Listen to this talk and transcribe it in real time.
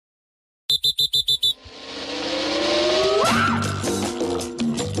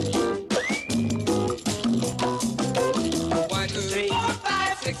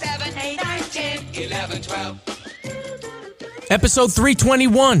Episode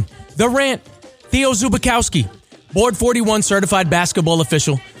 321, The Rant. Theo Czubakowski, Board 41 certified basketball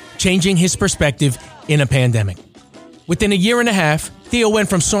official, changing his perspective in a pandemic. Within a year and a half, Theo went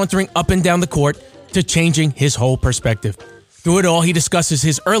from sauntering up and down the court to changing his whole perspective. Through it all, he discusses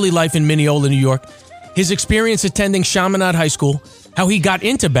his early life in Mineola, New York, his experience attending Chaminade HS, how he got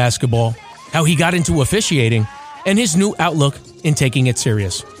into basketball, how he got into officiating, and his new outlook in taking it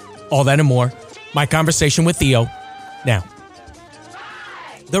serious. All that and more, my conversation with Theo, now.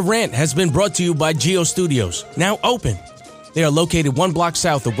 The Rant has been brought to you by Geo Studios, now open. They are located 1 block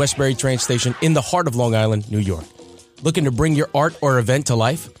south of Westbury train station in the heart of Long Island, New York. Looking to bring your art or event to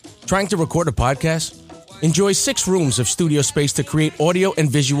life? Trying to record a podcast? Enjoy 6 rooms of studio space to create audio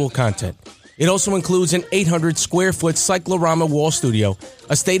and visual content. It also includes an 800 square foot cyclorama wall studio,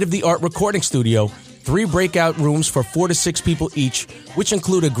 a state-of-the-art recording studio, 3 breakout rooms for 4 to 6 people each, which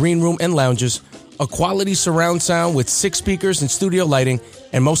include a green room and lounges, a quality surround sound with 6 speakers and studio lighting,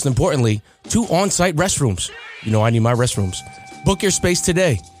 and most importantly, 2 on-site restrooms. You know I need my restrooms. Book your space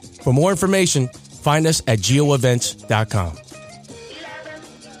today. For more information, find us at geoevents.com.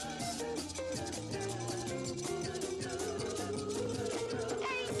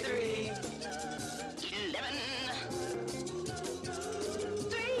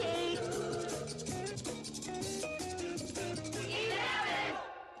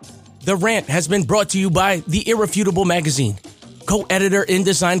 The Rant has been brought to you by The Irrefutable Magazine. Co-editor in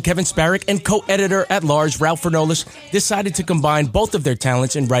design Kevin Sparrick and co-editor at large Ralph Fernolis decided to combine both of their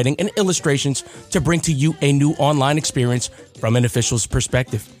talents in writing and illustrations to bring to you a new online experience from an official's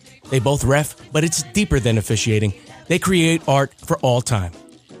perspective. They both ref, but it's deeper than officiating. They create art for all time.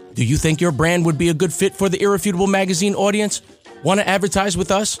 Do you think your brand would be a good fit for the Irrefutable Magazine audience? Want to advertise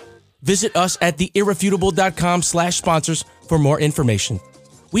with us? Visit us at theirrefutable.com/sponsors for more information.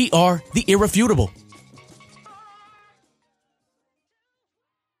 We are The Irrefutable.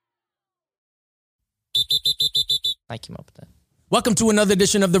 I came up with that. Welcome to another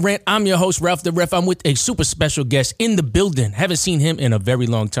edition of The Rant. I'm your host, Ralph the Ref. I'm with a super special guest in the building. Haven't seen him in a very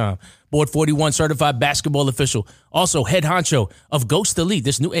long time. Board 41 certified basketball official. Also head honcho of Ghost Elite,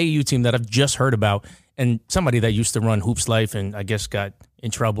 this new AAU team that I've just heard about. And somebody that used to run Hoops Life and I guess got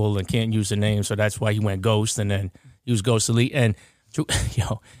in trouble and can't use the name. So that's why he went Ghost and then he was Ghost Elite. And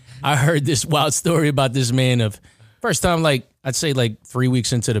yo, I heard this wild story about this man of first time, I'd say 3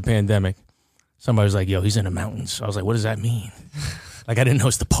 weeks into the pandemic. Somebody was like, yo, he's in the mountains. I was like, what does that mean? I didn't know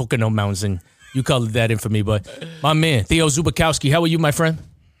it's the Pocono Mountains, and you colored that in for me. But my man, Theo Czubakowski, how are you, my friend?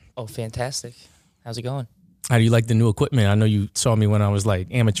 Oh, fantastic. How's it going? How do you like the new equipment? I know you saw me when I was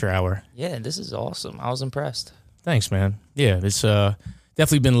amateur hour. Yeah, this is awesome. I was impressed. Thanks, man. Yeah, it's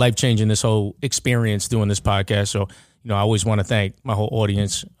definitely been life-changing, this whole experience doing this podcast. So, I always want to thank my whole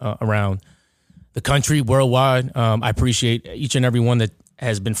audience around the country, worldwide. I appreciate each and every one that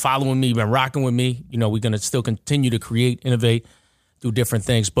has been following me, been rocking with me. We're going to still continue to create, innovate, do different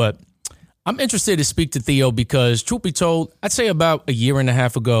things. But I'm interested to speak to Theo because, truth be told, I'd say about a year and a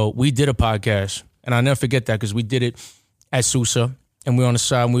half ago, we did a podcast. And I'll never forget that because we did it at Sousa. And we were on the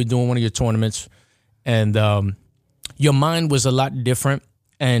side and we were doing one of your tournaments. And your mind was a lot different.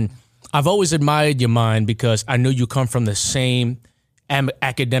 And I've always admired your mind because I know you come from the same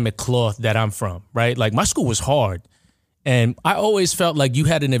academic cloth that I'm from, right? Like my school was hard. And I always felt like you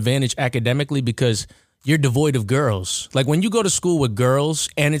had an advantage academically because you're devoid of girls. Like when you go to school with girls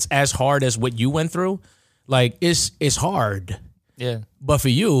and it's as hard as what you went through, it's hard. Yeah. But for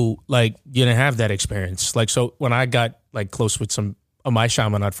you, you didn't have that experience. So when I got close with some of my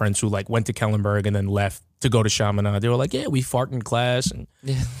Chaminade friends who went to Kellenberg and then left to go to Chaminade, they were like, yeah, we fart in class. And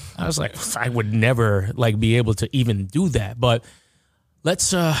yeah. I was like, I would never be able to even do that. But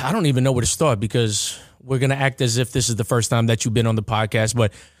let's, I don't even know where to start because we're going to act as if this is the first time that you've been on the podcast,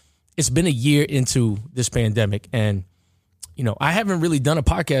 but it's been a year into this pandemic and, I haven't really done a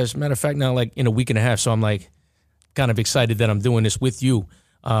podcast. Matter of fact, now in a week and a half. So I'm kind of excited that I'm doing this with you.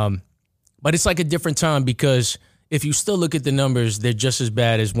 But it's a different time because if you still look at the numbers, they're just as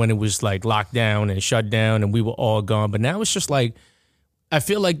bad as when it was locked down and shut down and we were all gone. But now it's just I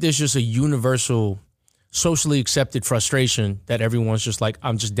feel like there's just a universal socially accepted frustration that everyone's just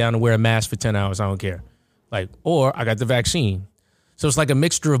I'm just down to wear a mask for 10 hours. I don't care. Or I got the vaccine. So it's a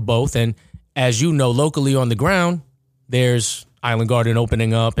mixture of both. And as you know, locally on the ground, there's Island Garden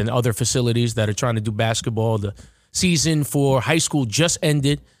opening up and other facilities that are trying to do basketball. The season for high school just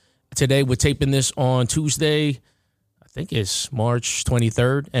ended. Today, we're taping this on Tuesday. I think it's March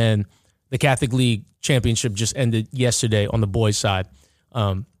 23rd. And the Catholic League Championship just ended yesterday on the boys' side.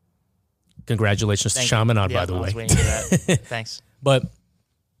 Congratulations to Chaminade, by the way. I was waiting for that. Thanks. But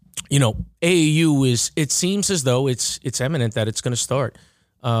AAU it seems as though it's imminent that it's going to start.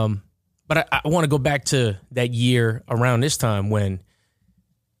 But I want to go back to that year around this time when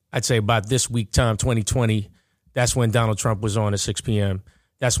I'd say about this week time, 2020, that's when Donald Trump was on at 6 p.m.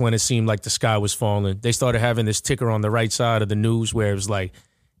 That's when it seemed like the sky was falling. They started having this ticker on the right side of the news where it was like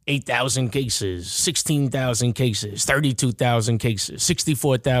 8,000 cases, 16,000 cases, 32,000 cases,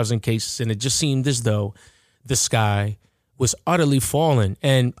 64,000 cases. And it just seemed as though the sky was utterly falling.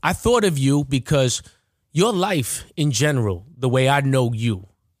 And I thought of you because your life in general, the way I know you,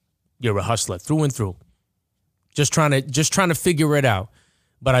 you're a hustler through and through. Just trying to figure it out.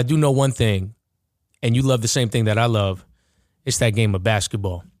 But I do know one thing, and you love the same thing that I love. It's that game of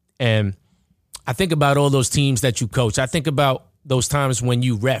basketball. And I think about all those teams that you coach. I think about those times when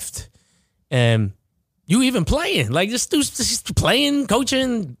you reffed and you even playing. Like, just playing,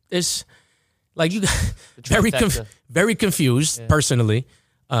 coaching. It's like you got very confused, personally.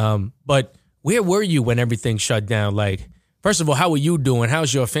 But where were you when everything shut down? Like, first of all, how are you doing?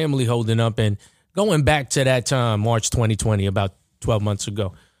 How's your family holding up? And going back to that time, March 2020, about 12 months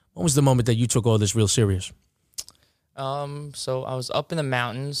ago, what was the moment that you took all this real serious? So I was up in the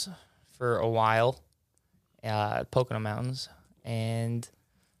mountains for a while, Pocono Mountains, and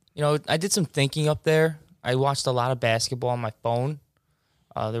I did some thinking up there. I watched a lot of basketball on my phone.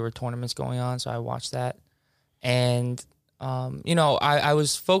 There were tournaments going on, so I watched that, and I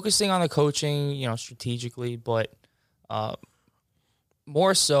was focusing on the coaching, strategically, but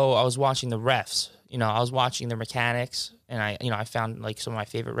more so I was watching the refs. I was watching their mechanics, and I found like some of my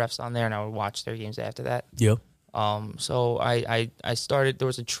favorite refs on there, and I would watch their games after that. Yeah. So I started. There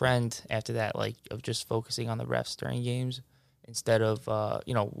was a trend after that, like of just focusing on the refs during games instead of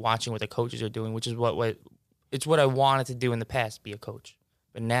watching what the coaches are doing, which is what I wanted to do in the past, be a coach.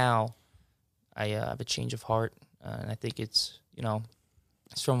 But now I have a change of heart, and I think it's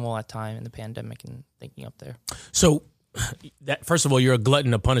from all that time in the pandemic and thinking up there. So, first of all, you're a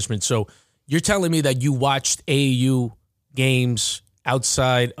glutton of punishment. So you're telling me that you watched AAU games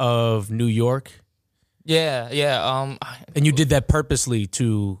outside of New York? Yeah. And you did that purposely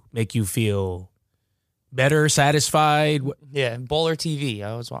to make you feel better, satisfied? Yeah, Baller TV.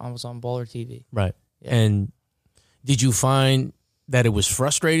 I was on Baller TV. Right. Yeah. And did you find that it was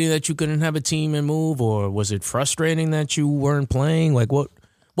frustrating that you couldn't have a team and move, or was it frustrating that you weren't playing? Like what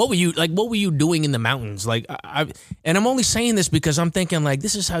were you doing in the mountains? Like and I'm only saying this because I'm thinking like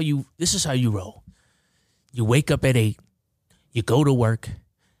this is how you roll. You wake up at 8, you go to work.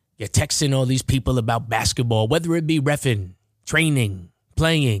 You're texting all these people about basketball, whether it be reffing, training,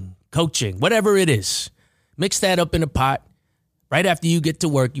 playing, coaching, whatever it is. Mix that up in a pot. Right after you get to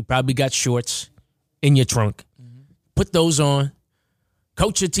work, you probably got shorts in your trunk. Mm-hmm. Put those on.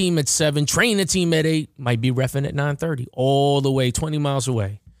 Coach a team at 7, train a team at 8, might be reffing at 9:30, all the way 20 miles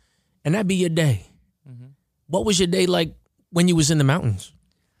away. And that'd be your day. Mm-hmm. What was your day like when you was in the mountains?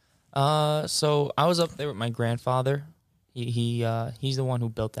 So I was up there with my grandfather. He's the one who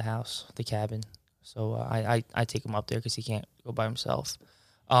built the house, the cabin. So I take him up there because he can't go by himself.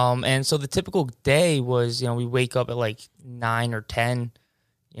 And so the typical day was, we wake up at like 9 or 10,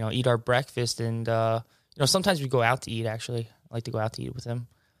 eat our breakfast, and sometimes we go out to eat. Actually, I like to go out to eat with him.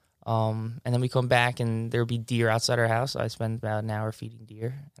 And then we come back, and there would be deer outside our house. I spend about an hour feeding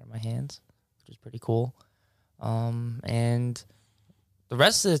deer out of my hands, which is pretty cool. And the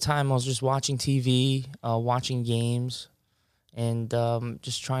rest of the time, I was just watching TV, watching games. And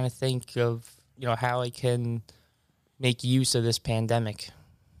just trying to think of, how I can make use of this pandemic.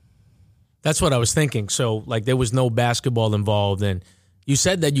 That's what I was thinking. So, like, there was no basketball involved. And you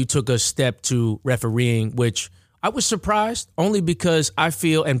said that you took a step to refereeing, which I was surprised only because I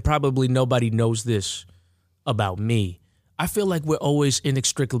feel, and probably nobody knows this about me, I feel like we're always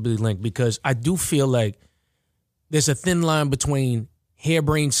inextricably linked because I do feel like there's a thin line between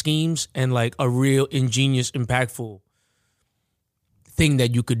harebrained schemes and, like, a real ingenious, impactful thing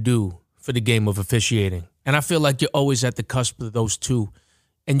that you could do for the game of officiating. And I feel like you're always at the cusp of those two,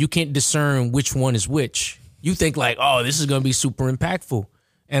 and you can't discern which one is which. You think like, oh, this is going to be super impactful.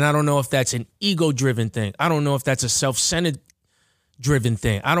 And I don't know if that's an ego-driven thing. I don't know if that's a self-centered driven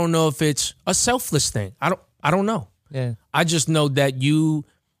thing. I don't know if it's a selfless thing. I don't know. Yeah. I just know that you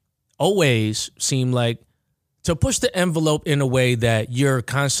always seem like to push the envelope in a way that you're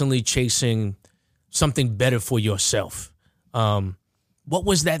constantly chasing something better for yourself. What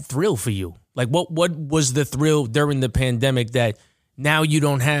was that thrill for you? Like, what was the thrill during the pandemic that now you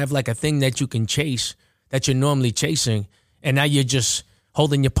don't have like a thing that you can chase that you're normally chasing, and now you're just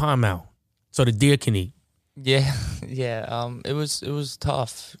holding your palm out so the deer can eat? Yeah. It was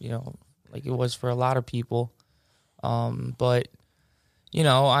tough, like it was for a lot of people. But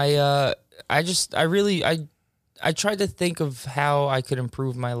I tried to think of how I could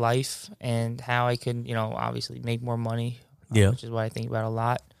improve my life and how I could, obviously make more money, which is what I think about a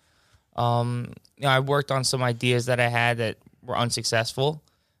lot. I worked on some ideas that I had that were unsuccessful,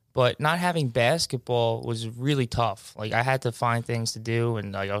 but not having basketball was really tough. Like, I had to find things to do,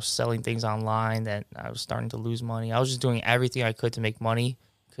 and like I was selling things online that I was starting to lose money. I was just doing everything I could to make money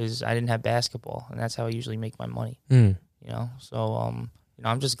because I didn't have basketball, and that's how I usually make my money. So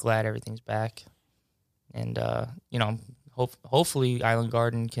I'm just glad everything's back. And, hopefully Island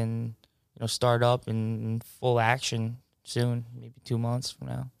Garden can, start up in full action soon, maybe 2 months from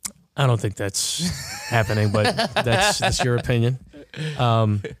now. I don't think that's happening, but that's your opinion.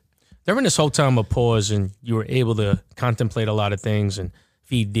 During this whole time of pause and you were able to contemplate a lot of things and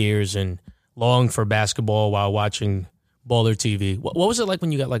feed deers and long for basketball while watching Baller TV, what was it like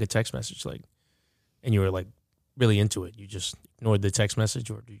when you got like a text message and you were like really into it? You just ignored the text message,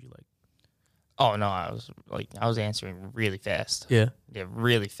 or did you like? Oh, no, I was answering really fast. Yeah,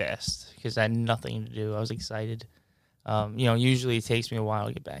 really fast because I had nothing to do. I was excited. Usually it takes me a while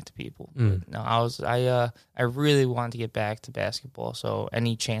to get back to people. But no, I really wanted to get back to basketball. So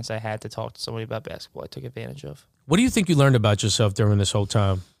any chance I had to talk to somebody about basketball, I took advantage of. What do you think you learned about yourself during this whole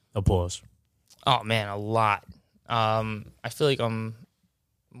time of pause? Oh, man, a lot. I feel like I'm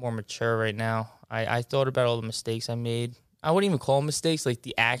more mature right now. I thought about all the mistakes I made. I wouldn't even call them mistakes, like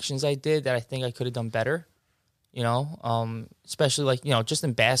the actions I did that I think I could have done better, especially just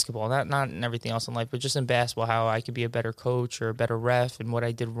in basketball, not in everything else in life, but just in basketball, how I could be a better coach or a better ref and what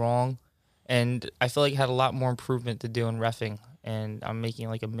I did wrong. And I feel like I had a lot more improvement to do in reffing, and I'm making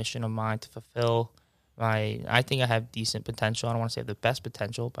like a mission of mine to fulfill I think I have decent potential. I don't want to say I have the best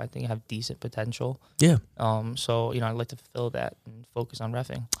potential, but I think I have decent potential. Yeah. So, I'd like to fulfill that and focus on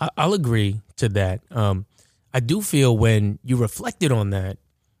reffing. I'll agree to that. I do feel when you reflected on that,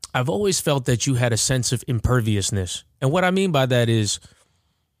 I've always felt that you had a sense of imperviousness. And what I mean by that is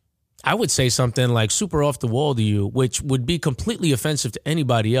I would say something like super off the wall to you, which would be completely offensive to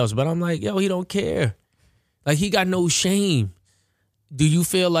anybody else. But I'm like, yo, he don't care. Like, he got no shame. Do you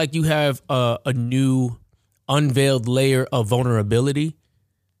feel like you have a new unveiled layer of vulnerability?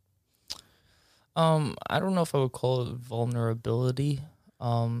 I don't know if I would call it vulnerability.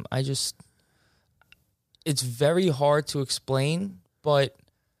 It's very hard to explain, but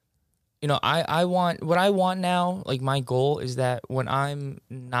I want what I want now. Like, my goal is that when I'm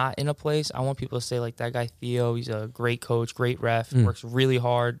not in a place, I want people to say like, that guy Theo, he's a great coach, great ref, works really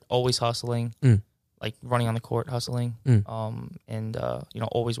hard, always hustling, like running on the court, hustling, and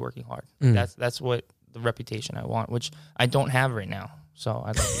always working hard. That's what the reputation I want, which I don't have right now. So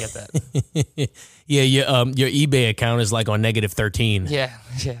I'd like to get that. Yeah, your eBay account is like on -13. Yeah.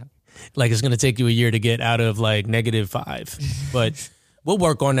 Like, it's going to take you a year to get out of like -5. But we'll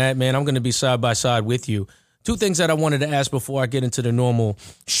work on that, man. I'm going to be side by side with you. Two things that I wanted to ask before I get into the normal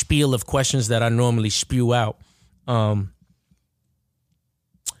spiel of questions that I normally spew out. The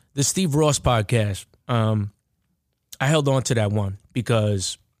Steve Ross podcast, I held on to that one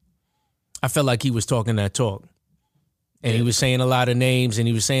because I felt like he was talking that talk. And he was saying a lot of names and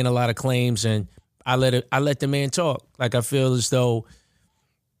he was saying a lot of claims, and I let the man talk. Like, I feel as though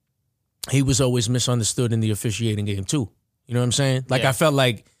he was always misunderstood in the officiating game too. You know what I'm saying? Like, I felt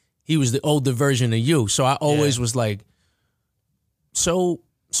like he was the older version of you. So I always was like so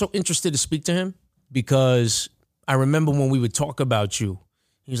interested to speak to him, because I remember when we would talk about you,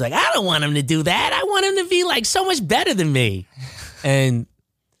 he was like, I don't want him to do that. I want him to be like so much better than me. And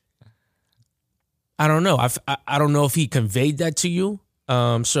I don't know. I don't know if he conveyed that to you.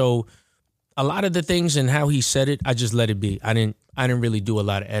 So a lot of the things and how he said it, I just let it be. I didn't really do a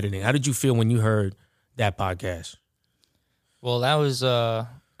lot of editing. How did you feel when you heard that podcast? Well, that was, I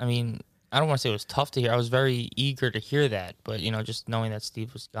don't want to say it was tough to hear. I was very eager to hear that. But, just knowing that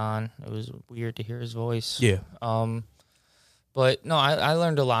Steve was gone, it was weird to hear his voice. Yeah. But, no, I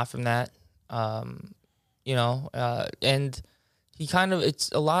learned a lot from that. And he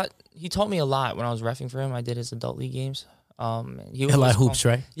he taught me a lot when I was reffing for him. I did his adult league games. He was a lot of hoops,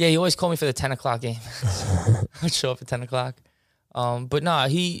 right? Yeah, he always called me for the 10 o'clock game. I'd show up at 10 o'clock. But no,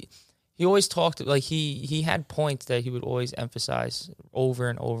 he always talked, like, he had points that he would always emphasize over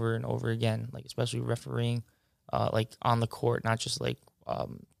and over and over again, like, especially refereeing, like, on the court, not just, like,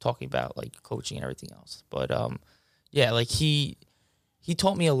 talking about, like, coaching and everything else. But, like, he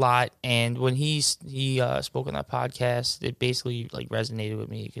taught me a lot, and when he spoke on that podcast, it basically, like, resonated with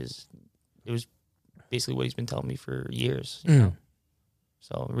me, because it was basically what he's been telling me for years, you know?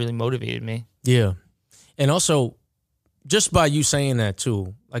 So it really motivated me. Yeah. And also, just by you saying that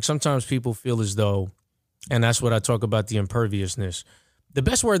too, like, sometimes people feel as though, and that's what I talk about, the imperviousness, The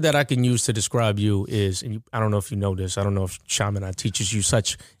best word that I can use to describe you is, and I don't know if you know this, I don't know if Chaminade teaches you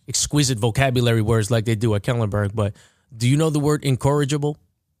such exquisite vocabulary words like they do at Kellenberg, but do you know the word incorrigible?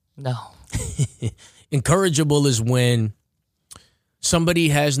 No. Incorrigible is when somebody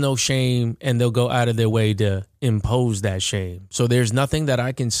has no shame and they'll go out of their way to impose that shame. So there's nothing that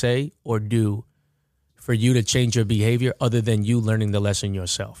I can say or do for you to change your behavior other than you learning the lesson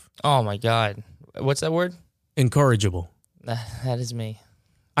yourself. Oh, my God. What's that word? Incorrigible. That is me.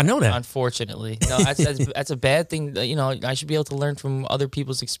 I know that. Unfortunately. No, that's a bad thing. You know, I should be able to learn from other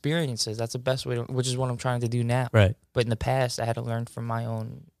people's experiences. That's the best way, which is what I'm trying to do now. Right. But in the past, I had to learn from my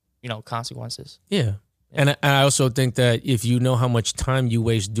own, consequences. Yeah. And I also think that if you know how much time you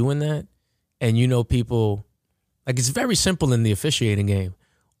waste doing that, and you know people, like it's very simple in the officiating game.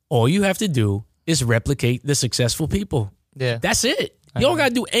 All you have to do is replicate the successful people. Yeah. That's it. You don't got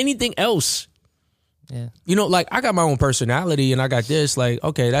to do anything else. Yeah. Like I got my own personality and I got this, like,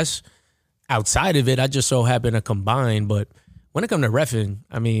 okay, that's outside of it. I just so happen to combine. But when it comes to reffing,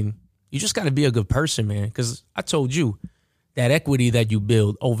 I mean, you just got to be a good person, man. Because I told you that equity that you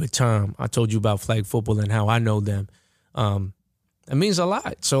build over time. I told you about flag football and how I know them. It means a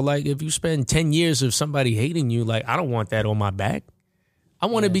lot. So, like, if you spend 10 years of somebody hating you, like, I don't want that on my back. I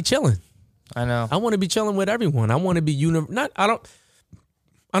want to be chilling. I know. I want to be chilling with everyone. I want to be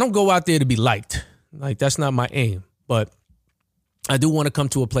I don't go out there to be liked. Like, that's not my aim. But I do want to come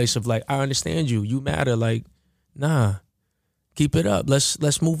to a place of, like, I understand you. You matter. Like, nah, keep it up.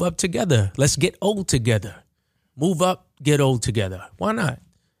 Let's move up together. Let's get old together. Move up, get old together. Why not?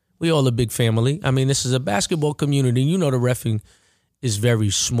 We all a big family. I mean, this is a basketball community. You know the reffing is very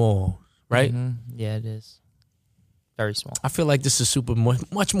small, right? Mm-hmm. Yeah, it is. Very small. I feel like this is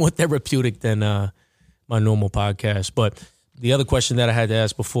much more therapeutic than my normal podcast. But the other question that I had to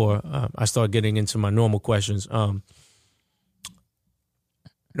ask before I start getting into my normal questions, I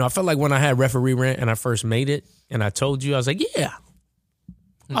felt like when I had Referee Rant and I first made it and I told you, I was like, yeah,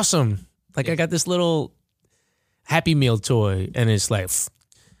 awesome. Like I got this little Happy Meal toy and it's like, it's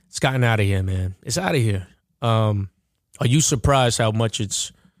gotten out of here, man. It's out of here. Are you surprised how much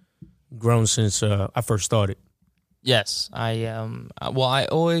it's grown since I first started? Yes, I am. Well, I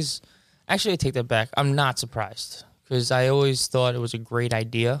take that back. I'm not surprised because I always thought it was a great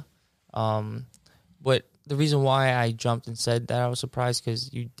idea. But the reason why I jumped and said that I was surprised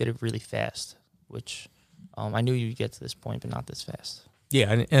because you did it really fast, which I knew you'd get to this point, but not this fast.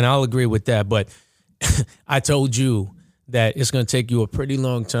 Yeah, and I'll agree with that. But I told you that it's going to take you a pretty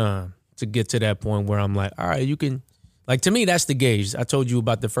long time to get to that point where I'm like, all right, you can, like, to me, that's the gauge. I told you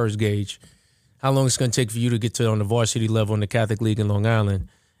about the first gauge. How long it's going to take for you to get to on the varsity level in the Catholic League in Long Island.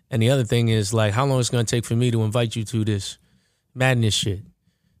 And the other thing is, like, how long it's going to take for me to invite you to this madness shit.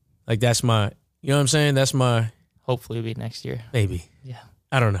 Like, that's my, you know what I'm saying? That's my... Hopefully it'll be next year. Maybe. Yeah.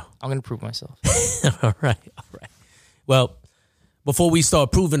 I don't know. I'm going to prove myself. All right. Well, before we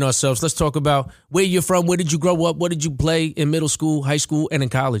start proving ourselves, let's talk about where you're from. Where did you grow up? What did you play in middle school, high school, and in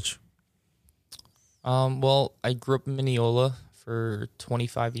college? Well, I grew up in Mineola for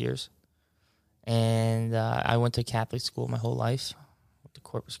 25 years. And I went to Catholic school my whole life. Went to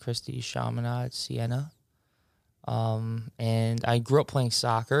Corpus Christi, Chaminade, Siena. And I grew up playing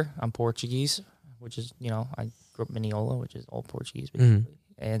soccer. I'm Portuguese, which is, I grew up in Mineola, which is all Portuguese, basically.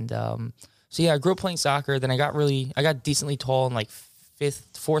 Mm-hmm. And I grew up playing soccer. Then I got decently tall in like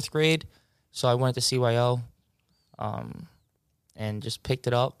fourth grade. So I went to CYO and just picked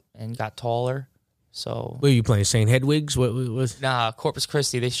it up and got taller. So where are you playing? St. Hedwig's? What was? Nah, Corpus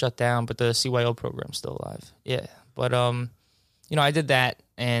Christi. They shut down, but the CYO program's still alive. Yeah, but I did that,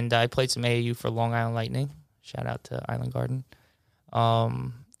 and I played some AAU for Long Island Lightning. Shout out to Island Garden.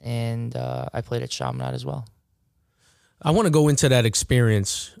 And I played at Chaminade as well. I want to go into that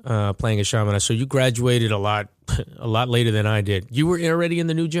experience playing at Chaminade. So you graduated a lot later than I did. You were already in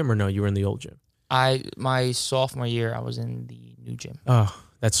the new gym, or no? You were in the old gym. My sophomore year, I was in the new gym. Oh,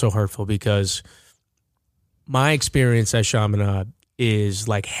 that's so hurtful because my experience at Chaminade is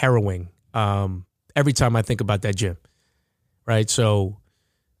like harrowing every time I think about that gym, right? So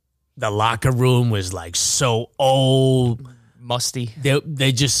the locker room was like so old. Musty.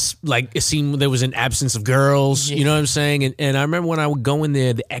 They just, like, it seemed there was an absence of girls, You know what I'm saying? And I remember when I would go in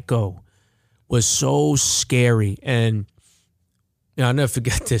there, the echo was so scary. And I'll never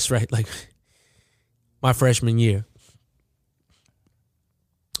forget this, right? Like, my freshman year,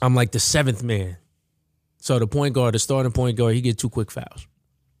 I'm like the seventh man. So the point guard, the starting point guard, he get 2 quick fouls.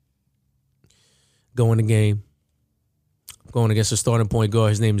 Go in the game. Going against the starting point guard.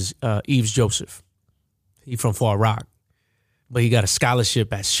 His name is Eves Joseph. He from Far Rock. But he got a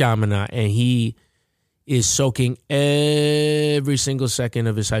scholarship at Chaminade, and he is soaking every single second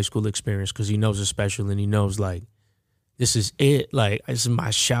of his high school experience because he knows it's special and he knows, like, this is it. Like, this is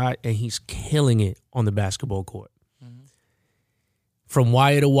my shot, and he's killing it on the basketball court. Mm-hmm. From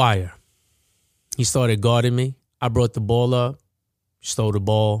wire to wire, he started guarding me. I brought the ball up, stole the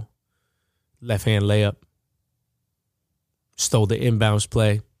ball, left-hand layup, stole the inbounds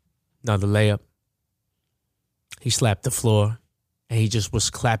play, another layup. He slapped the floor, and he just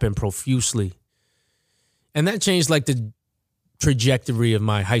was clapping profusely. And that changed, like, the trajectory of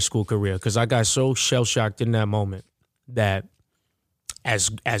my high school career because I got so shell-shocked in that moment that as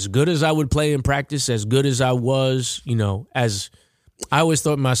good as I would play in practice, as good as I was, you know, as I always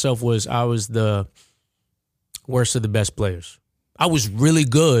thought myself I was the worst of the best players. I was really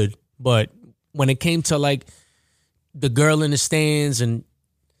good, but when it came to, like, the girl in the stands and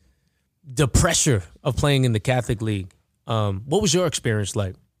the pressure of playing in the Catholic League, what was your experience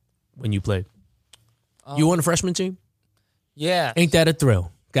like when you played? You on the freshman team? Yeah. Ain't that a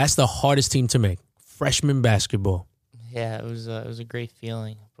thrill? That's the hardest team to make. Freshman basketball. Yeah, it was a great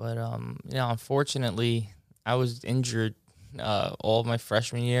feeling. But, you know, unfortunately, I was injured all of my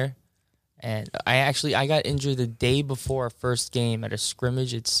freshman year. And I got injured the day before our first game at a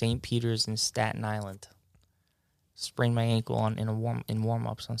scrimmage at St. Peter's in Staten Island. Sprained my ankle in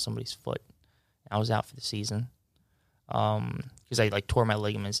warm-ups on somebody's foot. I was out for the season because I, like, tore my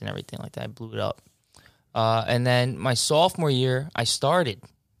ligaments and everything like that. I blew it up. And then my sophomore year, I started.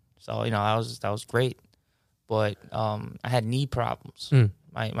 So, you know, that was great. But I had knee problems,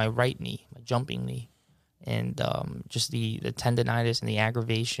 my right knee, my jumping knee. And just the tendonitis and the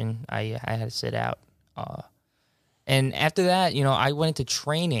aggravation, I had to sit out. And after that, you know, I went into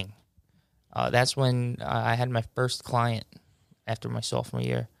training. That's when I had my first client after my sophomore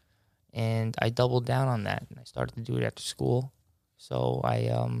year. And I doubled down on that, and I started to do it after school. So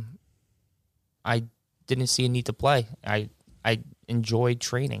I didn't see a need to play. I enjoyed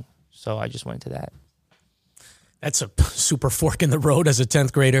training, so I just went to that. That's a super fork in the road as a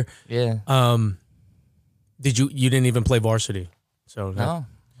 10th grader. Yeah. You didn't even play varsity? So no,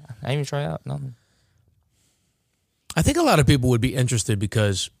 I didn't even try out. Nothing. I think a lot of people would be interested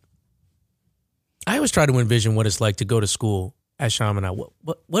because I always try to envision what it's like to go to school at Chaminade.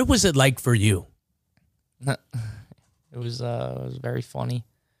 What was it like for you? It was very funny.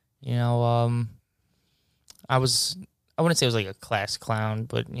 You know, I wouldn't say I was like a class clown,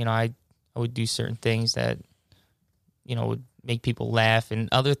 but, you know, I would do certain things that, you know, would make people laugh, and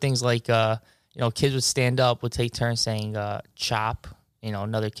other things like, you know, kids would stand up, would take turns saying chop. You know,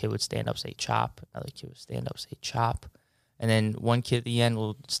 another kid would stand up, say chop. Another kid would stand up, say chop. And then one kid at the end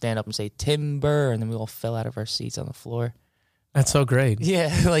will stand up and say timber, and then we all fell out of our seats on the floor. That's so great.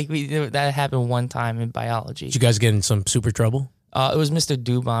 Yeah, like that happened one time in biology. Did you guys get in some super trouble? It was Mr.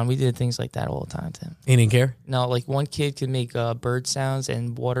 Dubon. We did things like that all the time to him. He didn't care? No, like one kid could make bird sounds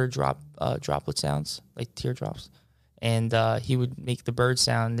and water droplet sounds, like teardrops. And he would make the bird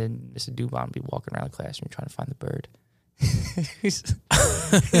sound, and Mr. Dubon would be walking around the classroom trying to find the bird.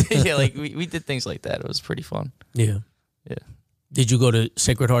 Yeah, like we did things like that. It was pretty fun. Yeah. Yeah. Did you go to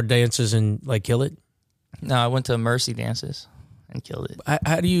Sacred Heart dances and, like, kill it? No, I went to Mercy dances and killed it.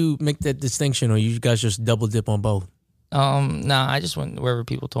 How do you make that distinction, or you guys just double dip on both? Nah, I just went wherever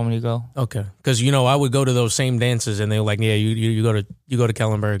people told me to go. Okay. Because, you know, I would go to those same dances, and they were like, yeah, you go to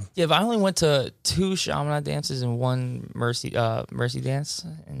Kellenberg. Yeah, but I only went to 2 Chaminade dances and 1 Mercy dance,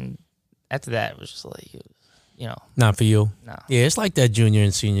 and after that, it was just like, you know. Not for you? No. Yeah, it's like that junior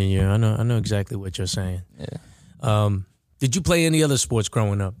and senior year. I know exactly what you're saying. Yeah. Did you play any other sports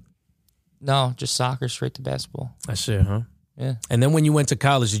growing up? No, just soccer, straight to basketball. That's it, huh? Yeah. And then when you went to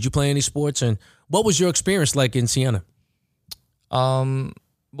college, did you play any sports? And what was your experience like in Siena? Well,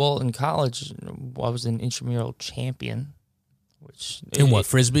 in college, I was an intramural champion. In what,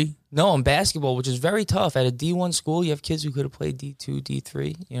 Frisbee? No, in basketball, which is very tough. At a D1 school, you have kids who could have played D2,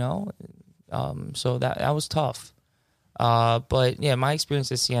 D3, you know? So that was tough. But, yeah, my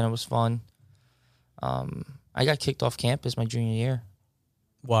experience at Siena was fun. I got kicked off campus my junior year.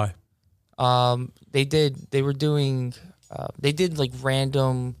 Why? They were doing, they did like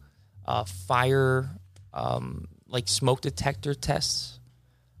random fire, like smoke detector tests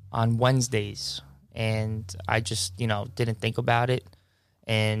on Wednesdays. And I just, you know, didn't think about it.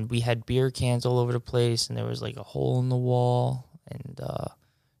 And we had beer cans all over the place, and there was like a hole in the wall, and,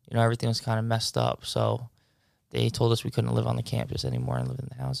 you know, everything was kind of messed up. So they told us we couldn't live on the campus anymore and live in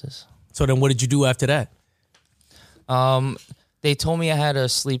the houses. So then what did you do after that? They told me I had to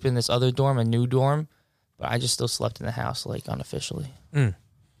sleep in this other dorm, a new dorm, but I just still slept in the house, like, unofficially.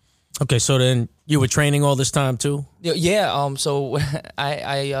 Okay, so then you were training all this time too? Yeah. So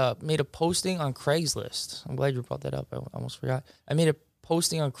I made a posting on Craigslist. I'm glad you brought that up. I almost forgot. I made a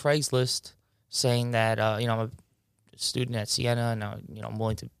posting on Craigslist saying that I'm a student at Siena, and I'm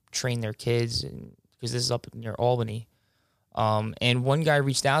willing to train their kids, because this is up near Albany. And one guy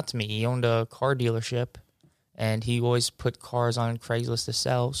reached out to me. He owned a car dealership, and he always put cars on Craigslist to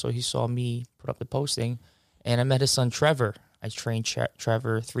sell. So he saw me put up the posting, and I met his son Trevor. I trained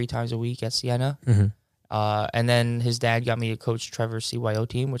Trevor 3 times a week at Siena. Mm-hmm. And then his dad got me to coach Trevor's CYO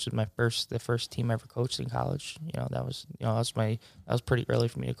team, which was the first team I ever coached in college. That was pretty early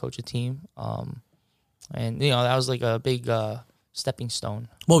for me to coach a team. And that was like a big stepping stone.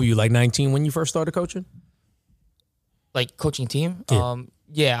 What were you, like 19 when you first started coaching? Like coaching team?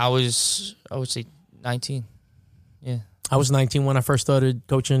 Yeah. I would say 19. Yeah. I was 19 when I first started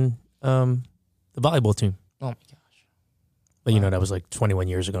coaching the volleyball team. Oh my gosh. But that was like 21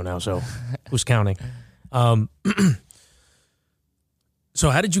 years ago now, so who's counting? So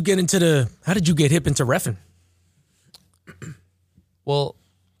how did you get hip into reffing? Well,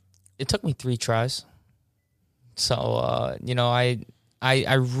 it took me 3 tries. So,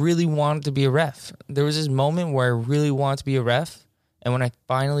 I really wanted to be a ref. There was this moment where I really wanted to be a ref, and when I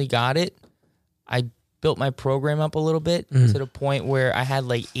finally got it, I built my program up a little bit to the point where I had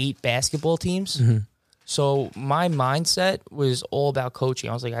like 8 basketball teams. Mm-hmm. So my mindset was all about coaching.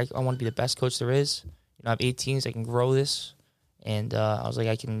 I was like, I want to be the best coach there is. I have 8 teams. I can grow this. And I was like,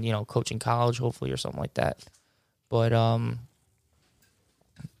 I can, coach in college, hopefully, or something like that. But,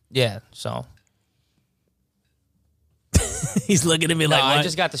 yeah, so. He's looking at me like, what? I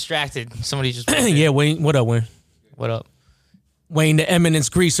just got distracted. Somebody just. Yeah, Wayne. What up, Wayne? What up? Wayne, the eminence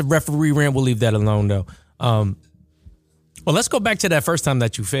grease of referee Rant. We'll leave that alone, though. Well, let's go back to that first time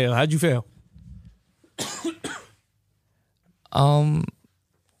that you failed. How'd you fail?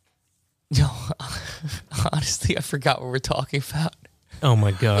 Honestly, I forgot what we're talking about. Oh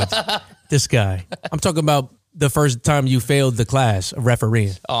my God, this guy! I'm talking about the first time you failed the class of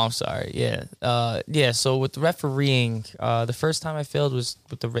refereeing. Oh, I'm sorry. Yeah, So with the refereeing, the first time I failed was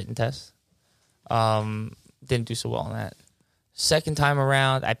with the written test. Didn't do so well on that. Second time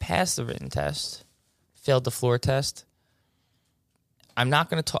around, I passed the written test, failed the floor test. I'm not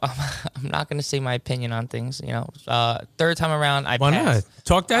gonna talk. I'm not gonna say my opinion on things. Third time around, I Why passed. not?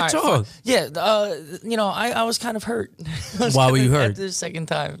 Talk that talk. Yeah. I was kind of hurt. Why were you hurt? After the second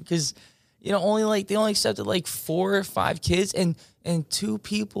time, because they only accepted like 4 or 5 kids, and 2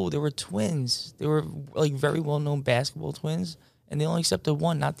 people. They were twins. They were like very well known basketball twins, and they only accepted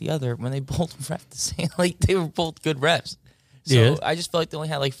one, not the other. When they both ref the same, they were both good refs. So yeah. I just felt like they only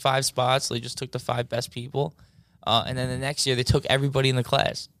had like 5 spots. So they just took the 5 best people. And then the next year, they took everybody in the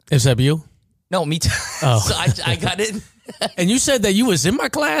class. Except you? No, me too. Oh. So I got in. And you said that you was in my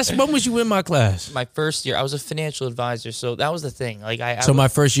class? When was you in my class? My first year. I was a financial advisor, so that was the thing. My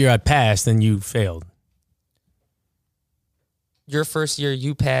first year I passed and you failed. Your first year,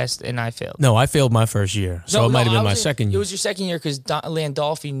 you passed and I failed. No, I failed my first year. So it might have been my second year. It was your second year because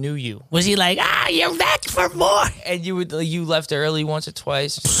Landolfi knew you. Was he like, you're back for more? And you left early once or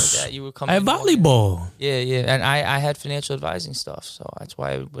twice. Or something like that. You would come. I had volleyball. Yeah. And I had financial advising stuff. So that's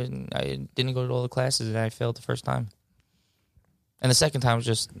why when I didn't go to all the classes and I failed the first time. And the second time was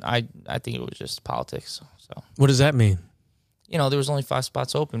just, I think it was just politics. So what does that mean? There was only 5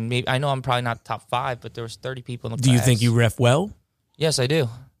 spots open. Maybe I know I'm probably not top 5, but there was 30 people in the class. Do you think you ref well? Yes, I do.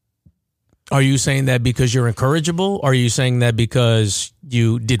 Are you saying that because you're incorrigible, or are you saying that because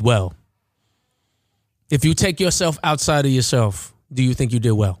you did well? If you take yourself outside of yourself, do you think you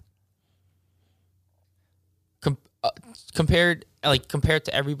did well? Compared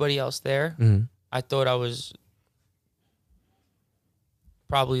to everybody else there, mm-hmm. I thought I was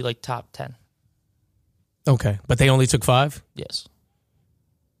probably like top 10. Okay, but they only took 5? Yes.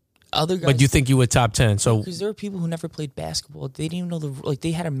 Other guys, but you think you were top 10? So because there were people who never played basketball. They didn't even know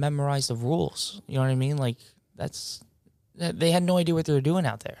they had to memorize the rules. You know what I mean? Like they had no idea what they were doing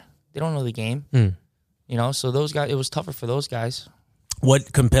out there. They don't know the game. So those guys, it was tougher for those guys.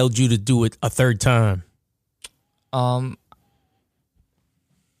 What compelled you to do it a third time? Well,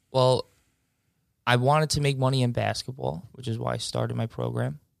 I wanted to make money in basketball, which is why I started my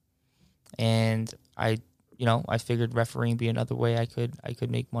program, and I figured refereeing be another way I could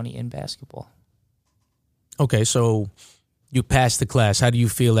make money in basketball. Okay, so you passed the class. How do you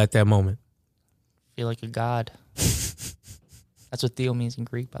feel at that moment? Feel like a god. That's what Theo means in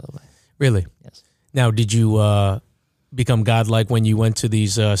Greek, by the way. Really? Yes. Now, did you become godlike when you went to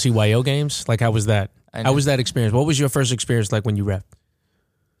these CYO games? Like, how was that? How was that experience? What was your first experience like when you ref?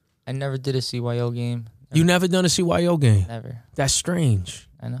 I never did a CYO game. You never done a CYO game? Never. That's strange.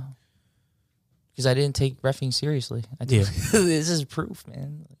 I know. Because I didn't take reffing seriously. This is proof,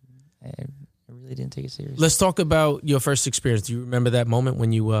 man. I really didn't take it seriously. Let's talk about your first experience. Do you remember that moment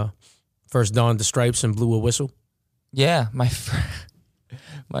when you first donned the stripes and blew a whistle? Yeah, my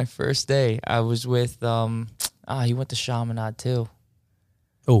first day. I was with he went to Chaminade too.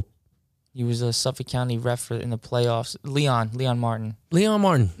 Oh, he was a Suffolk County ref in the playoffs. Leon Martin. Leon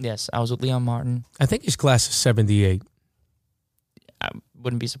Martin. Yes, I was with Leon Martin. I think his class is 78. I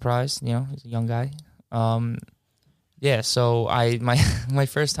wouldn't be surprised. You know, he's a young guy. Yeah. So my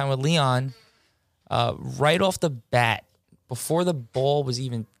first time with Leon, right off the bat, before the ball was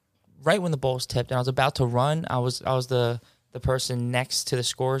even, right when the ball was tipped, and I was about to run, I was the person next to the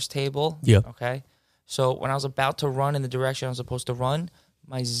scorer's table. Yeah. Okay. So when I was about to run in the direction I was supposed to run,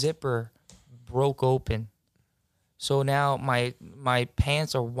 my zipper broke open. So now my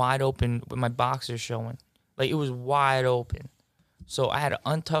pants are wide open with my boxers showing. Like, it was wide open. So I had to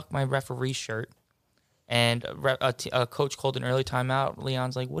untuck my referee shirt, and a coach called an early timeout.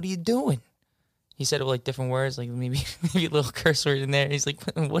 Leon's like, "What are you doing?" He said it with like different words, like maybe a little curse word in there. He's like,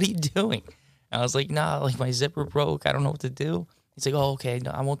 "What are you doing?" And I was like, "Nah, like my zipper broke. I don't know what to do." He's like, "Oh, okay.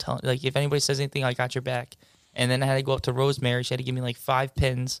 No, I won't tell. Like, if anybody says anything, I got your back." And then I had to go up to Rosemary. She had to give me like 5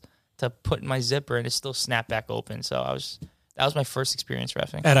 pins to put in my zipper, and it still snapped back open. So that was my first experience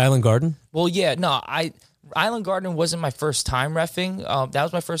reffing. At Island Garden? Well, yeah, no, Island Garden wasn't my first time reffing. That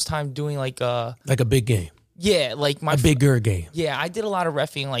was my first time doing like a big game. Yeah, like a bigger game. Yeah, I did a lot of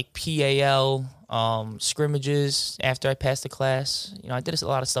reffing, like PAL, scrimmages after I passed the class. You know, I did a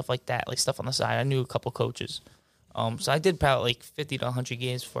lot of stuff like that, like stuff on the side. I knew a couple coaches. So I did probably like 50 to 100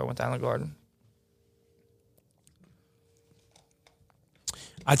 games before I went to Island Garden.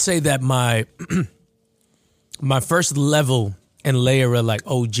 I'd say that my first level and layer of like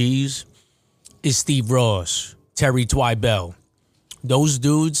OGs is Steve Ross, Terry Twibell. Those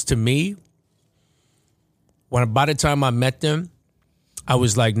dudes, to me, by the time I met them, I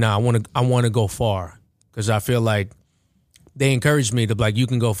was like, nah, I want to go far, because I feel like they encouraged me to be like, you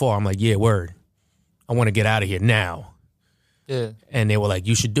can go far. I'm like, yeah, word. I want to get out of here now. Yeah. And they were like,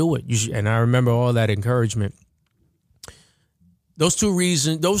 you should do it. You should. And I remember all that encouragement. Those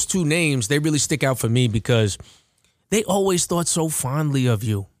two names, they really stick out for me because they always thought so fondly of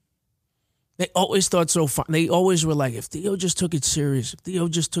you. They always thought so They always were like, if Theo just took it serious,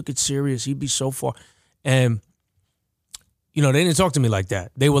 he'd be so far. And, you know, they didn't talk to me like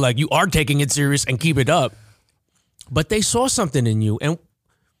that. They were like, you are taking it serious and keep it up. But they saw something in you. And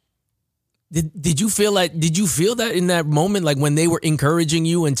did you feel that in that moment, like when they were encouraging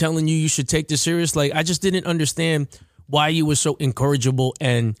you and telling you should take this serious? Like, I just didn't understand why you were so incorrigible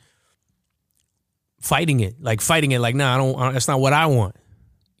and fighting it. Like, nah, that's not what I want.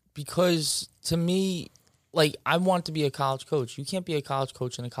 Because to me, like, I want to be a college coach. You can't be a college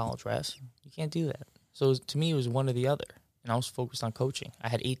coach in a college ref. You can't do that. So to me, it was one or the other. And I was focused on coaching. I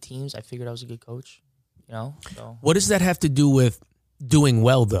had 8 teams. I figured I was a good coach, you know? So. What does that have to do with doing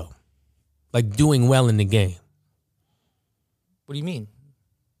well, though? Like, doing well in the game? What do you mean?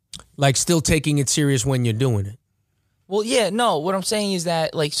 Like, still taking it serious when you're doing it? Well, yeah, no. What I'm saying is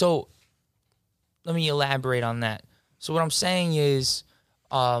that, like, so let me elaborate on that. So what I'm saying is,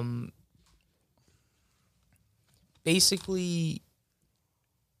 basically,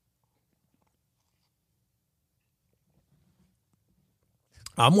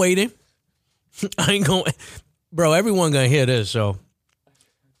 I'm waiting. I ain't going, bro. Everyone gonna hear this, so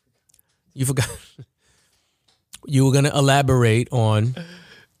you forgot. You were gonna elaborate on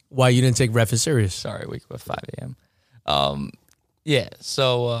why you didn't take reffing serious. Sorry, wake up at 5 a.m. Yeah.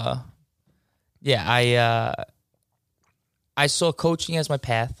 So, I saw coaching as my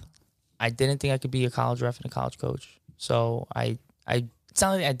path. I didn't think I could be a college ref and a college coach. So it's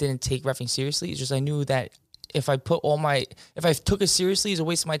not like I didn't take reffing seriously. It's just I knew that if I took it seriously, it's a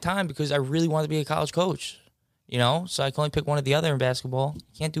waste of my time because I really wanted to be a college coach. You know, so I can only pick one or the other in basketball. You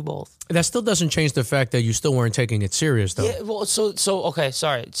can't do both. That still doesn't change the fact that you still weren't taking it serious, though. Yeah. Well, so okay,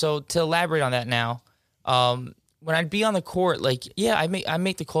 sorry. So to elaborate on that now, when I'd be on the court, like, yeah, I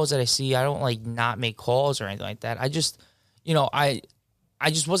make the calls that I see. I don't like not make calls or anything like that. I just, you know, I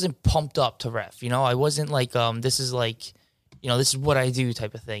just wasn't pumped up to ref. You know, I wasn't like this is like, you know, this is what I do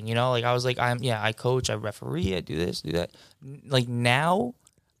type of thing. You know, like I was like I coach, I referee, I do this, do that. Like now,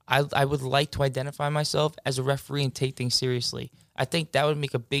 I would like to identify myself as a referee and take things seriously. I think that would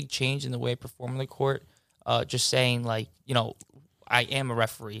make a big change in the way I perform on the court. Just saying, like, you know, I am a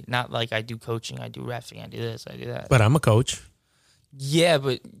referee, not like I do coaching, I do reffing, I do this, I do that. But I'm a coach. Yeah,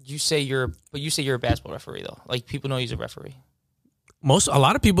 but you say you're a basketball referee though. Like people know you're a referee. A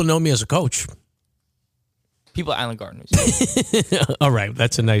lot of people know me as a coach. People at Island Garden. All right,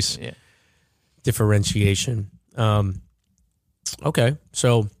 that's a nice. Yeah. differentiation. Okay,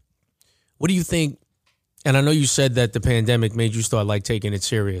 so what do you think? And I know you said that the pandemic made you start like taking it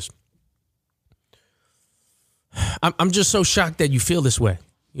serious. I'm just so shocked that you feel this way.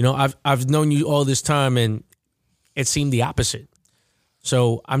 You know, I've known you all this time, and it seemed the opposite.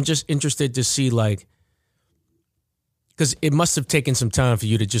 So I'm just interested to see, like, because it must have taken some time for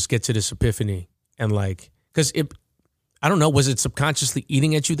you to just get to this epiphany, and like, because I don't know, was it subconsciously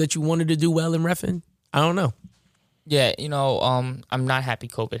eating at you that you wanted to do well in reffing? I don't know. Yeah, you know, I'm not happy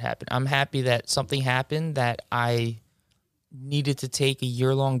COVID happened. I'm happy that something happened that I needed to take a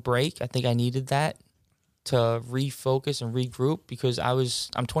year-long break. I think I needed that to refocus and regroup, because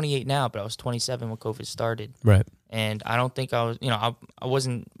I'm 28 now, but I was 27 when COVID started. Right. And I don't think I was, you know, I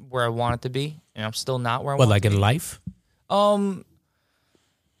wasn't where I wanted to be, and I'm still not where I What, want like to be. in life? No,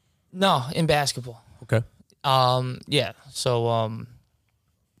 in basketball. Okay. Yeah. So,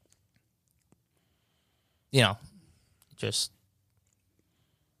 you know, just,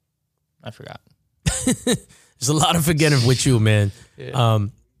 I forgot. There's a lot of forgetting with you, man. Yeah.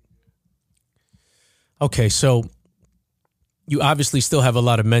 Okay, so you obviously still have a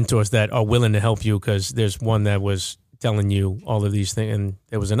lot of mentors that are willing to help you, because there's one that was telling you all of these things, and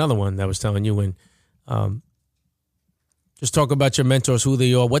there was another one that was telling you. And just talk about your mentors, who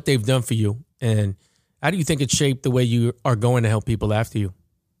they are, what they've done for you, and how do you think it shaped the way you are going to help people after you?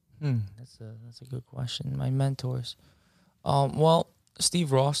 That's a good question. My mentors. Well,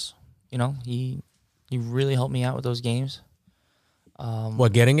 Steve Ross, you know, he really helped me out with those games.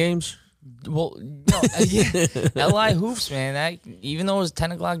 What, getting games? Well, no, yeah, LI hoops, man. Even though it was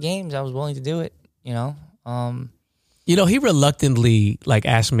 10 o'clock games, I was willing to do it. You know. You know, he reluctantly like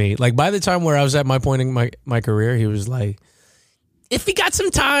asked me. Like by the time where I was at my point in my career, he was like, "If you got some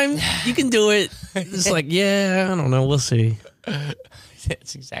time, you can do it." It's like, yeah, I don't know, we'll see.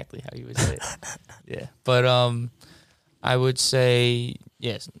 That's exactly how you would say it. Yeah, but I would say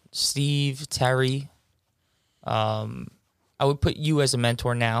yes, Steve, Terry. I would put you as a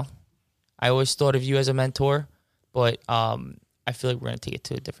mentor now. I always thought of you as a mentor, but I feel like we're going to take it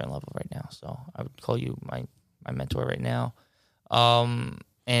to a different level right now. So I would call you my mentor right now.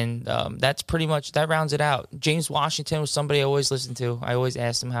 And that's pretty much, that rounds it out. James Washington was somebody I always listened to. I always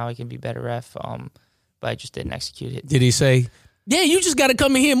asked him how I can be better ref, but I just didn't execute it. Did he say, yeah, you just got to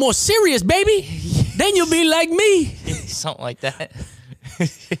come in here more serious, baby. Then you'll be like me. Something like that.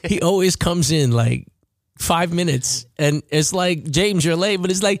 He always comes in like 5 minutes, and it's like, James, you're late,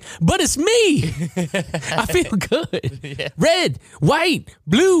 but it's like, but it's me. I feel good. Yeah. Red, white,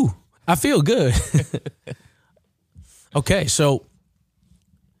 blue. I feel good. Okay, so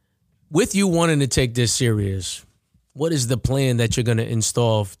with you wanting to take this serious, what is the plan that you're going to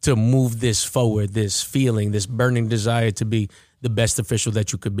install to move this forward, this feeling, this burning desire to be the best official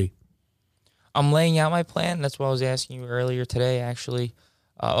that you could be? I'm laying out my plan. That's what I was asking you earlier today, actually,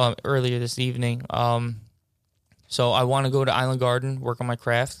 earlier this evening. So I want to go to Island Garden, work on my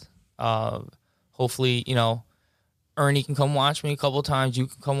craft. Hopefully, you know, Ernie can come watch me a couple of times. You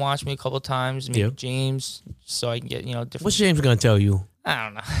can come watch me a couple of times. Meet James, so I can get, you know, different. What's James going to tell you? I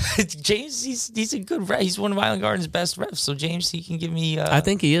don't know. James, he's a good ref. He's one of Island Garden's best refs. So James, he can give me. I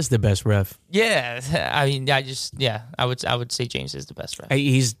think he is the best ref. Yeah, I mean, I would say James is the best ref.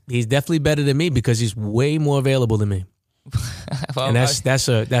 He's definitely better than me, because he's way more available than me. Well, and that's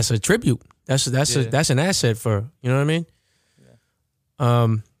a tribute. That's an asset for, you know what I mean? Yeah.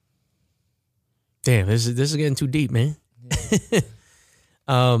 Damn, this is getting too deep, man.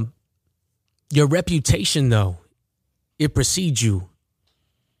 Yeah. Your reputation, though, it precedes you.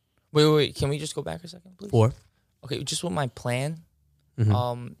 Wait. Can we just go back a second, please? Or okay, just with my plan.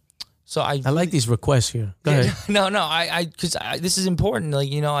 Mm-hmm. So I like these requests here. Go ahead. No, because this is important. Like,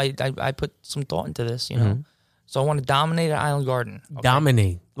 you know, I put some thought into this. You know. Mm-hmm. So I want to dominate at Island Garden. Okay?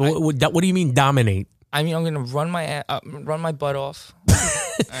 Dominate. What do you mean dominate? I mean, I'm going to run my butt off. All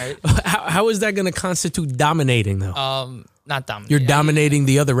right. How is that going to constitute dominating, though? Not dominating. You're dominating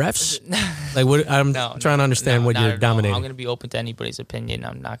the other refs? Like, what? I'm trying to understand what you're dominating. I'm going to be open to anybody's opinion.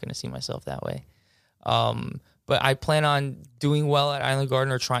 I'm not going to see myself that way. But I plan on doing well at Island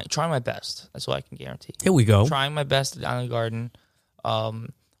Garden, or trying my best. That's what I can guarantee. Here we go. Trying my best at Island Garden.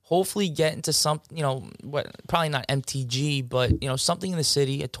 Hopefully get into something, you know, probably not MTG, but, you know, something in the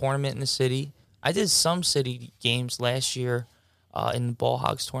city, a tournament in the city. I did some city games last year in the Ball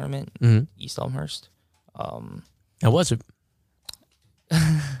Hogs tournament, East Elmhurst. How was it?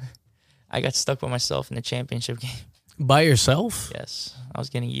 I got stuck by myself in the championship game. By yourself? Yes. I was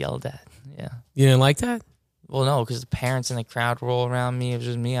getting yelled at. Yeah. You didn't like that? Well, no, because the parents in the crowd were all around me. It was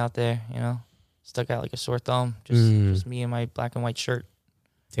just me out there, you know. Stuck out like a sore thumb. Just me in my black and white shirt.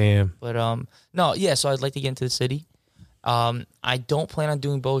 Damn. But no, yeah. So I'd like to get into the city. I don't plan on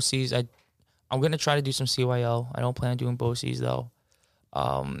doing BOCES. I'm gonna try to do some CYO. I don't plan on doing BOCES though.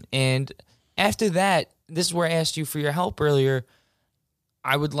 And after that, this is where I asked you for your help earlier.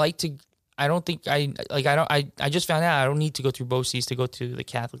 I would like to. I don't think I just found out I don't need to go through BOCES to go to the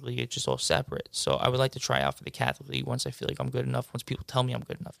Catholic League. It's just all separate. So I would like to try out for the Catholic League once I feel like I'm good enough. Once people tell me I'm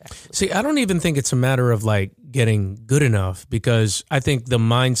good enough. Actually. See, I don't even think it's a matter of like getting good enough, because I think the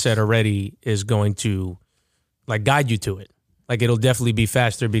mindset already is going to like guide you to it. Like it'll definitely be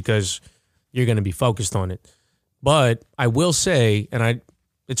faster because you're going to be focused on it. But I will say, and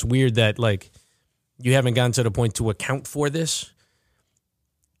it's weird that like you haven't gotten to the point to account for this.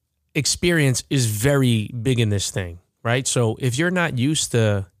 Experience is very big in this thing, right? So if you're not used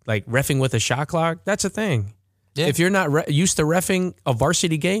to like reffing with a shot clock, that's a thing. Yeah. If you're not used to reffing a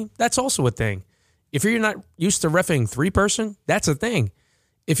varsity game, that's also a thing. If you're not used to reffing 3-person, that's a thing.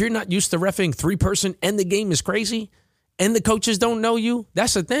 If you're not used to reffing 3-person and the game is crazy and the coaches don't know you,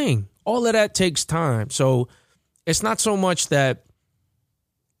 that's a thing. All of that takes time. So it's not so much that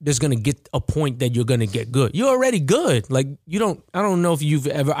there's going to get a point that you're going to get good. You're already good. Like I don't know if you've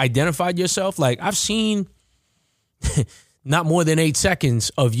ever identified yourself. Like I've seen not more than 8 seconds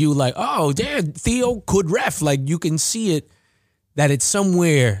of you like, oh, damn, Theo could ref. Like you can see it, that it's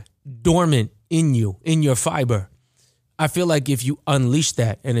somewhere dormant in you, in your fiber. I feel like if you unleash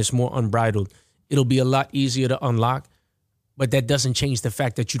that and it's more unbridled, it'll be a lot easier to unlock. But that doesn't change the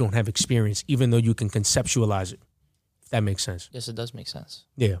fact that you don't have experience, even though you can conceptualize it. That makes sense. Yes, it does make sense.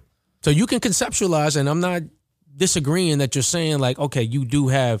 Yeah. So you can conceptualize, and I'm not disagreeing that you're saying like, okay, you do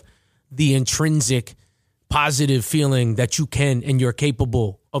have the intrinsic positive feeling that you can and you're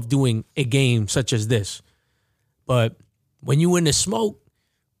capable of doing a game such as this. But when you in the smoke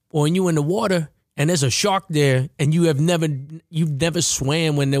or when you in the water and there's a shark there and you've never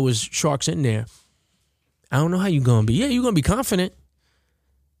swam when there was sharks in there, I don't know how you're going to be. Yeah, you're going to be confident.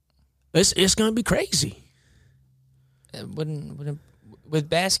 It's going to be crazy. With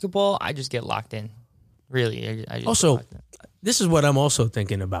basketball, I just get locked in. Really, I just also, get locked in. This is what I'm also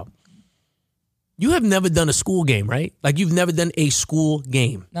thinking about. You have never done a school game, right? Like you've never done a school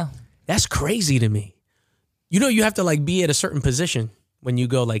game. No, that's crazy to me. You know, you have to like be at a certain position when you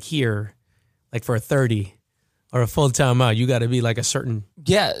go like here, like for a 30 or a full timeout. You got to be like a certain.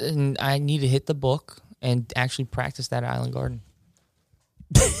 Yeah, and I need to hit the book and actually practice that Island Garden.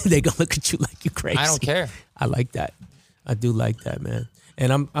 They gonna look at you like you're crazy. I don't care. I like that. I do like that, man.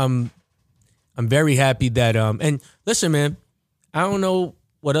 And I'm very happy that and listen, man, I don't know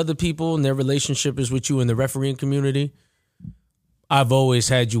what other people and their relationship is with you in the refereeing community. I've always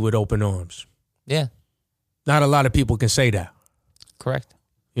had you with open arms. Yeah. Not a lot of people can say that. Correct.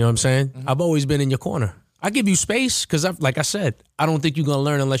 You know what I'm saying? Mm-hmm. I've always been in your corner. I give you space because, like I said, I don't think you're going to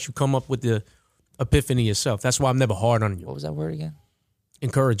learn unless you come up with the epiphany yourself. That's why I'm never hard on you. What was that word again?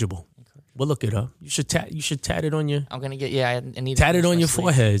 Encourageable. We'll look it up. You should tat it on your. I'm gonna get. Yeah, I need. Tat it on your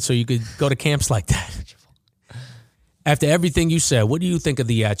forehead so you could go to camps like that. After everything you said, what do you think of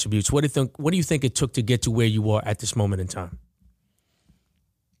the attributes? What do you think it took to get to where you are at this moment in time?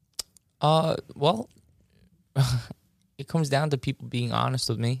 Well, it comes down to people being honest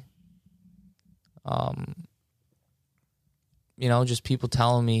with me. You know, just people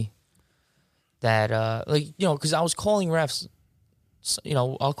telling me that, like, you know, because I was calling refs. You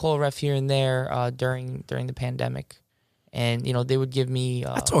know, I'll call a ref here and there during the pandemic, and you know they would give me.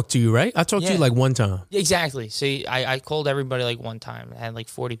 I talked to you, right? I talked to you like one time. Exactly. See, I called everybody like one time. I had like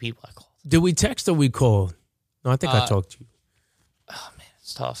 40 people I called. Did we text or we called? No, I think I talked to you. Oh man,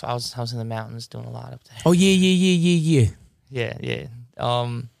 it's tough. I was in the mountains doing a lot up there. Oh yeah.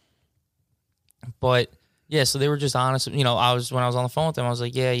 But yeah, so they were just honest. You know, when I was on the phone with them, I was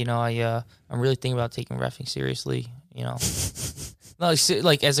like, yeah, you know, I'm really thinking about taking reffing seriously. You know. No,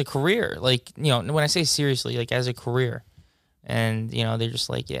 like as a career, like, you know, when I say seriously, like as a career, and you know, they're just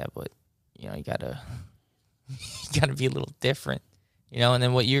like, yeah, but you know, you gotta be a little different, you know. And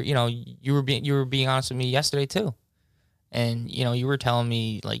then what you were being honest with me yesterday too, and you know, you were telling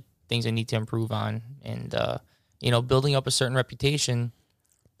me like things I need to improve on, and you know, building up a certain reputation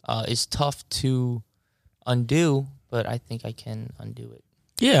is tough to undo, but I think I can undo it.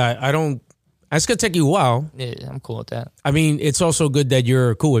 Yeah, I don't. It's gonna take you a while. Yeah, I'm cool with that. I mean, it's also good that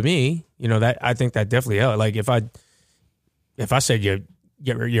you're cool with me. You know, that I think that definitely helps. Like if I said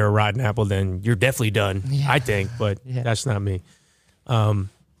you're a rotten apple, then you're definitely done. Yeah. I think, but that's not me.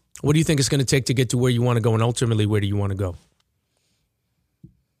 What do you think it's gonna take to get to where you want to go, and ultimately, where do you want to go? Do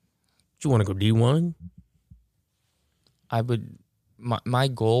you want to go D1? I would. My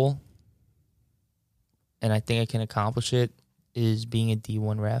goal, and I think I can accomplish it, is being a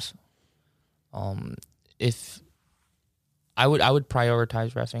D1 ref. If I would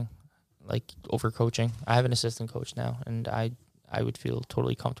prioritize refing, like over coaching. I have an assistant coach now, and I would feel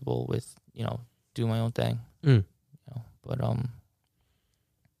totally comfortable with doing my own thing. But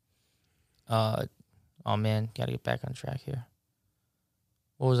oh man, gotta get back on track here.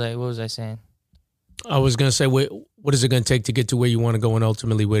 What was I saying? I was gonna say, what is it gonna take to get to where you want to go, and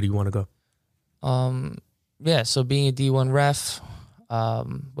ultimately, where do you want to go? Yeah. So being a D1 ref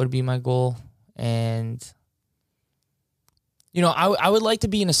would be my goal, and I would like to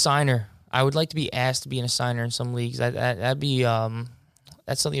be an assigner. I would like to be asked to be an assigner in some leagues. That'd be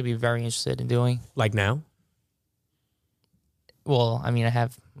that's something I'd be very interested in doing. Like now? Well, I mean, I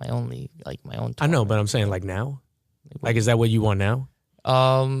have my own league, like my own tournament. I know, but I'm saying like now? Like, is that what you want now?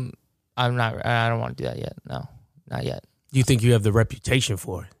 I'm not. I don't want to do that yet. No, not yet. Do you think you have the reputation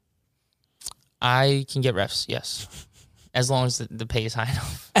for it? I can get refs, yes, as long as the pay is high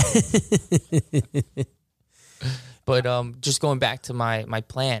enough. But just going back to my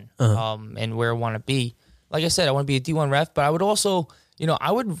plan and where I want to be. Like I said, I want to be a D1 ref, but I would also,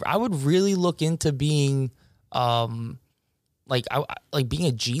 I would really look into being like being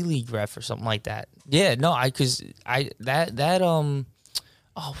a G League ref or something like that. Yeah, no, what's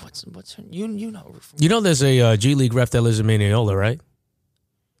her, you know? You know, there's a G League ref that lives in Mineola, right?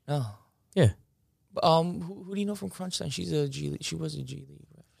 No. Yeah. Who do you know from Crunch Time? She was a G League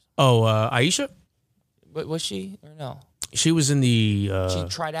ref. Oh, Aisha? But was she or no? She was in the. She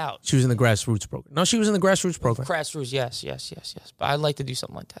tried out. She was in the grassroots program. No, she was in the grassroots program. Grassroots, yes. But I'd like to do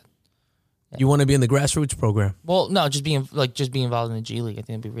something like that. Yeah. You want to be in the grassroots program? Well, no, just be involved in the G League. I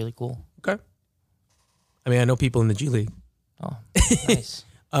think it'd be really cool. Okay. I mean, I know people in the G League. Oh, nice.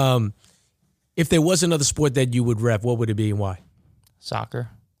 If there was another sport that you would rep, what would it be and why? Soccer.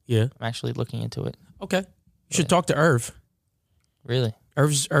 Yeah. I'm actually looking into it. Okay. You should talk to Irv. Really?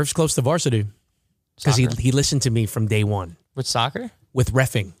 Irv's close to varsity. Because he listened to me from day one. With soccer? With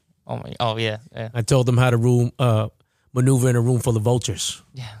reffing. Oh yeah. I told him how to maneuver in a room full of vultures.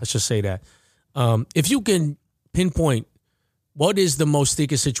 Yeah. Let's just say that. If you can pinpoint, what is the most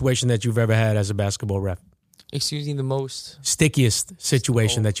stickiest situation that you've ever had as a basketball ref? Excuse me, the most stickiest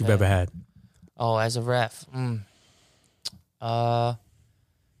situation that you've ever had? Oh, as a ref.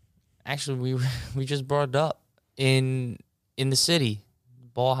 Actually, we just brought it up in the city,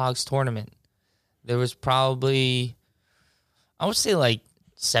 Ball Hogs tournament. There was probably, I would say like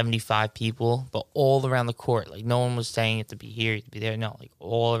 75 people, but all around the court. Like no one was saying it to be here, to be there. No, like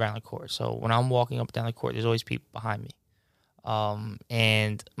all around the court. So when I'm walking up and down the court, there's always people behind me.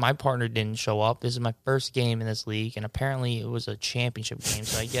 And my partner didn't show up. This is my first game in this league, and apparently it was a championship game.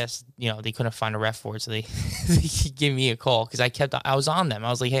 So I guess they couldn't find a ref for it, so they gave me a call because I was on them. I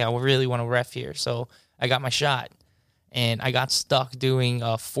was like, hey, I really want to ref here, so I got my shot. And I got stuck doing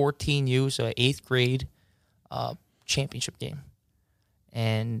a 14U, so an 8th grade championship game.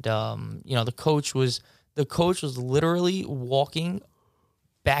 And the coach was literally walking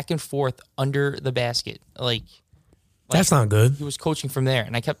back and forth under the basket. Like that's not good. He was coaching from there,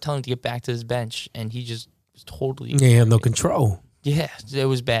 and I kept telling him to get back to his bench, and he just was totally. Yeah, you have no control. Yeah, it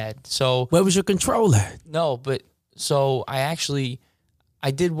was bad. So where was your control at? No, but so I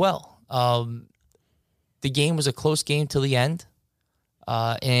did well. The game was a close game till the end,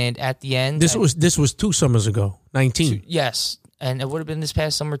 and at the end, this was 2 summers ago, 19. Yes, and it would have been this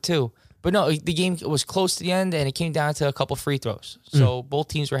past summer too. But no, the game was close to the end, and it came down to a couple free throws. So both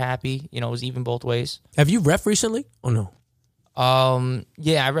teams were happy. It was even both ways. Have you ref recently? Oh no.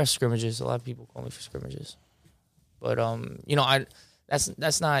 Yeah, I ref scrimmages. A lot of people call me for scrimmages, but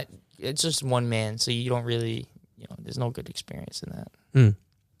that's not. It's just one man, so you don't really, there's no good experience in that.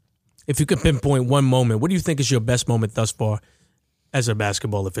 If you could pinpoint one moment, what do you think is your best moment thus far as a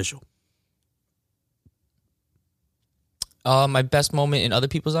basketball official? My best moment in other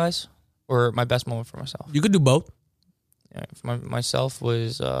people's eyes, or my best moment for myself? You could do both. Yeah, for myself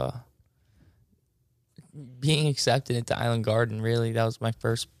was being accepted into Island Garden. Really, that was my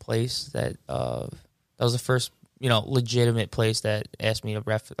first place. That was the first legitimate place that asked me to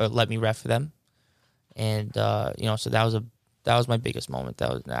ref, or let me ref for them, and so that was my biggest moment. That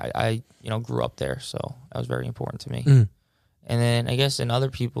was I grew up there, so that was very important to me. And then I guess in other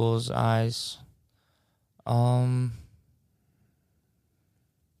people's eyes, I've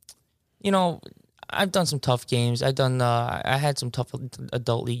done some tough games. I had some tough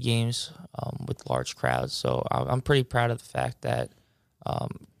adult league games with large crowds. So I'm pretty proud of the fact that,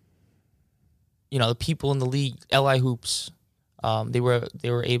 the people in the league, LI Hoops, they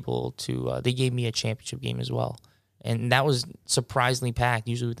were able to. They gave me a championship game as well, and that was surprisingly packed.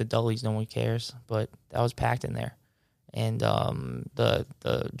 Usually with the adult leagues, no one cares, but that was packed in there, And the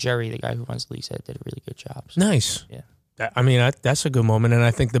Jerry, the guy who runs the league, said did a really good job. So, nice. Yeah. I mean, that's a good moment, and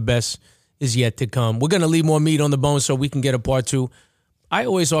I think the best is yet to come. We're going to leave more meat on the bone so we can get a part 2. I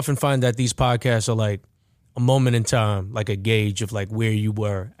always often find that these podcasts are like a moment in time, like a gauge of like where you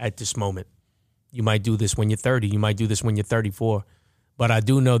were at this moment. You might do this when you're 30. You might do this when you're 34. But I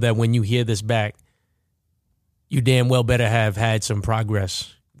do know that when you hear this back, you damn well better have had some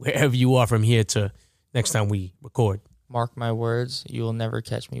progress wherever you are from here to next time we record. Mark my words, you will never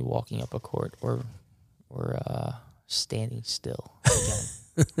catch me walking up a court or standing still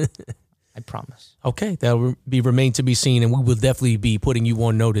again. I promise. Okay, that will remain to be seen, and we will definitely be putting you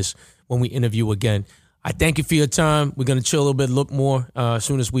on notice when we interview again. I thank you for your time. We're going to chill a little bit, look more as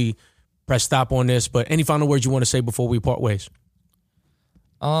soon as we press stop on this. But any final words you want to say before we part ways?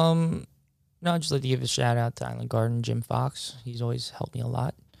 No, I'd just like to give a shout out to Island Garden, Jim Fox. He's always helped me a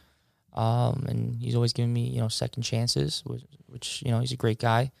lot. And he's always given me, second chances, which he's a great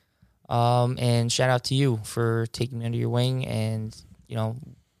guy. And shout out to you for taking me under your wing and,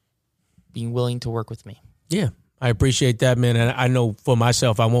 being willing to work with me. Yeah, I appreciate that, man. And I know for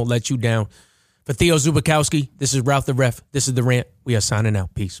myself, I won't let you down. For Theo Czubakowski, this is Ralph the Ref. This is The Rant. We are signing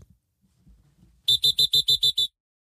out. Peace.